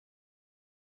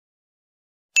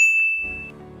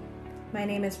My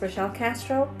name is Rochelle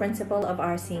Castro, Principal of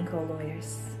RC & Co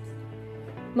Lawyers.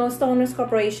 Most owners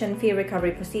corporation fee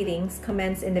recovery proceedings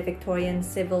commence in the Victorian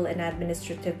Civil and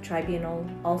Administrative Tribunal,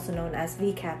 also known as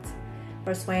VCAT,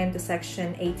 pursuant to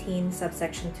Section 18,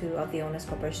 Subsection 2 of the Owners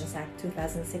Corporations Act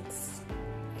 2006.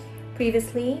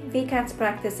 Previously, VCAT's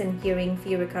practice in hearing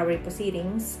fee recovery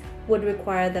proceedings would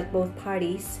require that both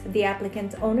parties, the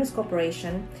applicant owners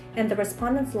corporation and the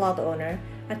respondent's lot owner,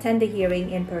 attend the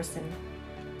hearing in person.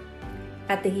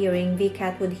 At the hearing,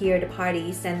 VCAT would hear the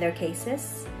parties and their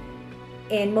cases.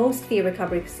 In most fee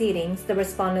recovery proceedings, the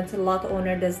respondent lot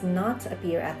owner does not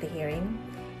appear at the hearing,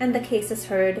 and the case is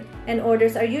heard and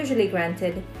orders are usually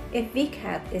granted if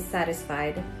VCAT is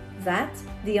satisfied that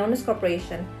the owners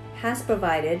corporation has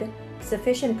provided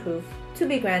sufficient proof to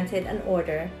be granted an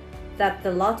order that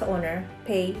the lot owner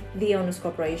pay the owners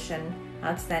corporation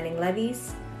outstanding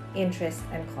levies, interest,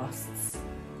 and costs.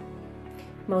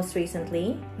 Most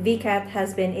recently, VCAT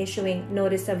has been issuing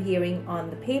notice of hearing on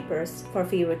the papers for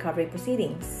fee recovery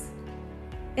proceedings.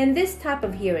 In this type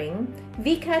of hearing,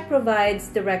 VCAT provides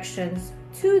directions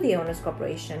to the owners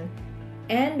corporation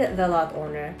and the lot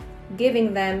owner,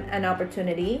 giving them an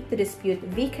opportunity to dispute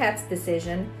VCAT's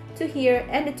decision to hear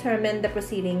and determine the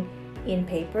proceeding in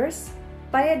papers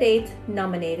by a date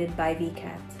nominated by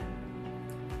VCAT.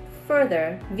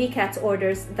 Further, VCAT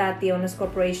orders that the owners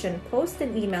corporation post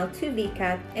an email to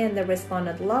VCAT and the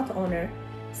respondent lot owner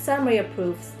summary of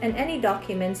proofs and any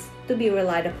documents to be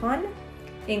relied upon,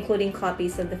 including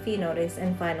copies of the fee notice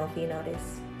and final fee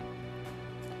notice.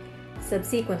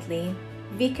 Subsequently,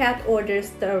 VCAT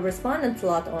orders the respondent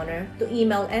lot owner to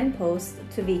email and post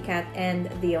to VCAT and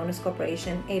the owners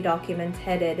corporation a document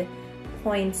headed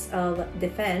Points of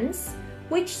Defense,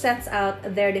 which sets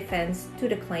out their defense to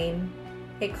the claim,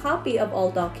 a copy of all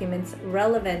documents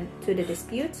relevant to the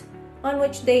dispute on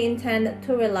which they intend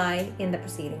to rely in the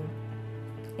proceeding,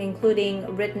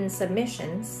 including written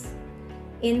submissions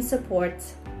in support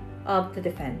of the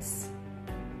defense.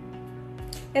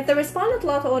 If the respondent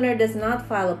lot owner does not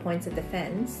file a points of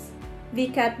defense,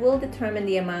 VCAT will determine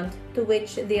the amount to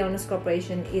which the owners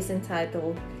corporation is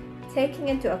entitled, taking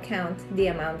into account the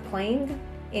amount claimed,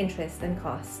 interest, and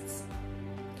costs.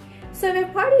 So if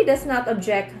a party does not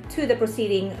object to the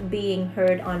proceeding being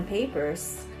heard on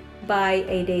papers by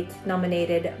a date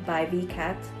nominated by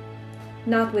VCAT,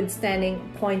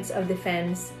 notwithstanding points of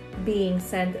defense being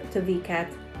sent to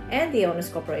VCAT and the owners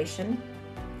corporation,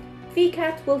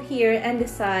 VCAT will hear and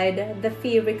decide the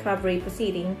fee recovery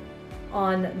proceeding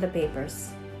on the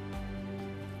papers.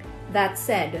 That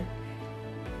said,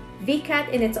 VCAT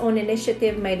in its own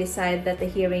initiative may decide that the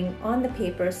hearing on the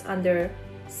papers under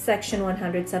Section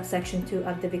 100, Subsection 2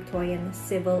 of the Victorian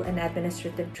Civil and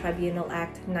Administrative Tribunal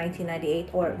Act 1998,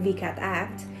 or VCAT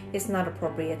Act, is not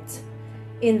appropriate.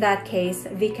 In that case,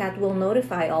 VCAT will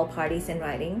notify all parties in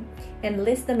writing and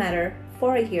list the matter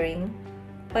for a hearing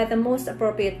by the most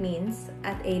appropriate means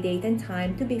at a date and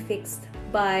time to be fixed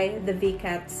by the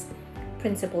VCAT's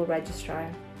principal registrar.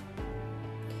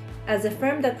 As a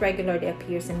firm that regularly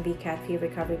appears in VCAT fee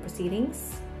recovery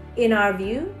proceedings, in our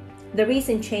view, the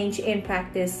recent change in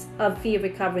practice of fee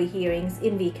recovery hearings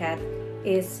in VCAT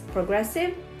is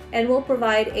progressive and will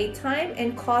provide a time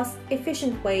and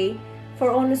cost-efficient way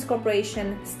for owners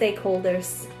corporation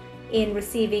stakeholders in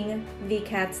receiving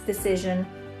VCAT's decision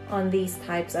on these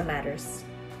types of matters.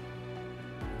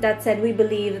 That said, we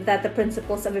believe that the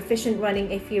principles of efficient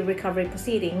running a fee recovery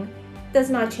proceeding does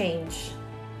not change,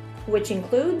 which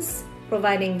includes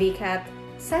providing VCAT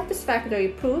satisfactory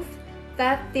proof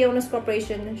that the owners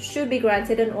corporation should be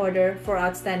granted an order for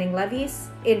outstanding levies,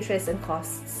 interest, and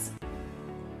costs.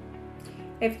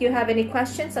 If you have any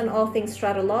questions on all things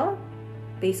strata law,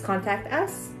 please contact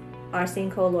us,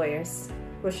 RC & Co Lawyers.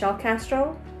 Rochelle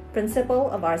Castro,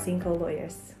 Principal of RC & Co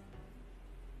Lawyers.